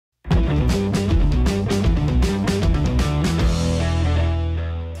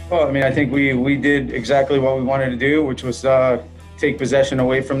Well, I mean, I think we did exactly what we wanted to do, which was take possession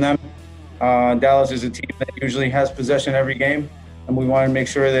away from them. Dallas is a team that usually has possession every game, and we wanted to make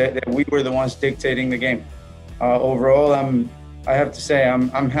sure that we were the ones dictating the game. Overall, I have to say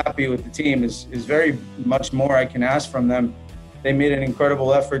I'm happy with the team. Is very much more I can ask from them. They made an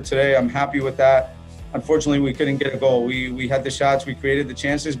incredible effort today. I'm happy with that. Unfortunately, we couldn't get a goal. We had the shots, we created the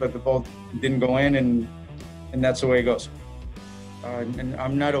chances, but the ball didn't go in, and that's the way it goes. And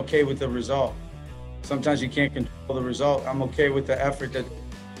I'm not okay with the result. Sometimes you can't control the result. I'm okay with the effort that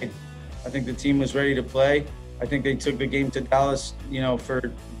I think the team was ready to play. I think they took the game to Dallas,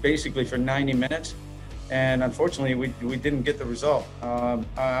 for basically for 90 minutes. And unfortunately, we didn't get the result.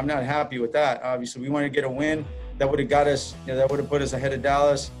 I'm not happy with that. Obviously, we wanted to get a win that would have got us, that would have put us ahead of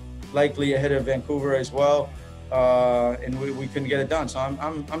Dallas, likely ahead of Vancouver as well. And we couldn't get it done. So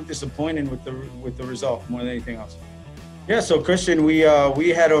I'm disappointed with the result more than anything else. Yeah, so Christian, we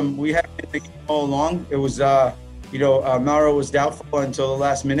had him in the game all along. It was Mauro was doubtful until the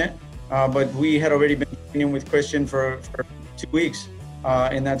last minute, but we had already been training with Christian for 2 weeks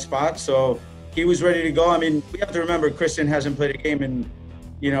in that spot, so he was ready to go. I mean, we have to remember Christian hasn't played a game in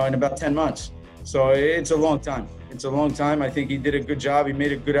about 10 months, so it's a long time. It's a long time. I think he did a good job. He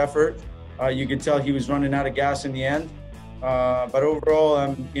made a good effort. You could tell he was running out of gas in the end, but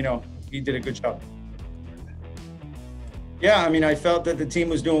overall, he did a good job. Yeah, I mean, I felt that the team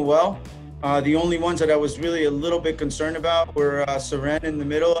was doing well. The only ones that I was really a little bit concerned about were Seren in the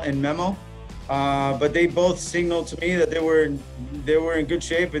middle and Memo. But they both signaled to me that they were in good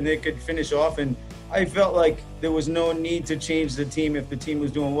shape and they could finish off. And I felt like there was no need to change the team if the team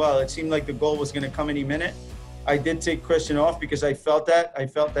was doing well. It seemed like the goal was going to come any minute. I did take Christian off because I felt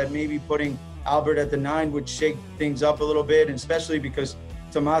that maybe putting Albert at the 9 would shake things up a little bit, and especially because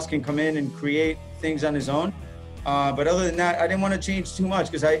Tomas can come in and create things on his own. But other than that, I didn't want to change too much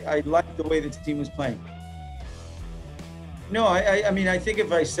because I liked the way the team was playing. No, I mean, I think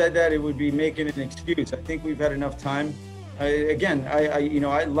if I said that, it would be making an excuse. I think we've had enough time.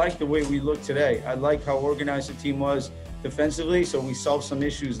 I like the way we looked today. I like how organized the team was defensively, so we solved some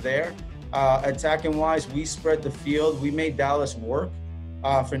issues there. Attacking wise, we spread the field. We made Dallas work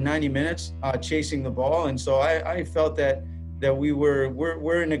for 90 minutes chasing the ball, and so I felt that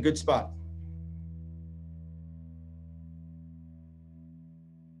we're in a good spot.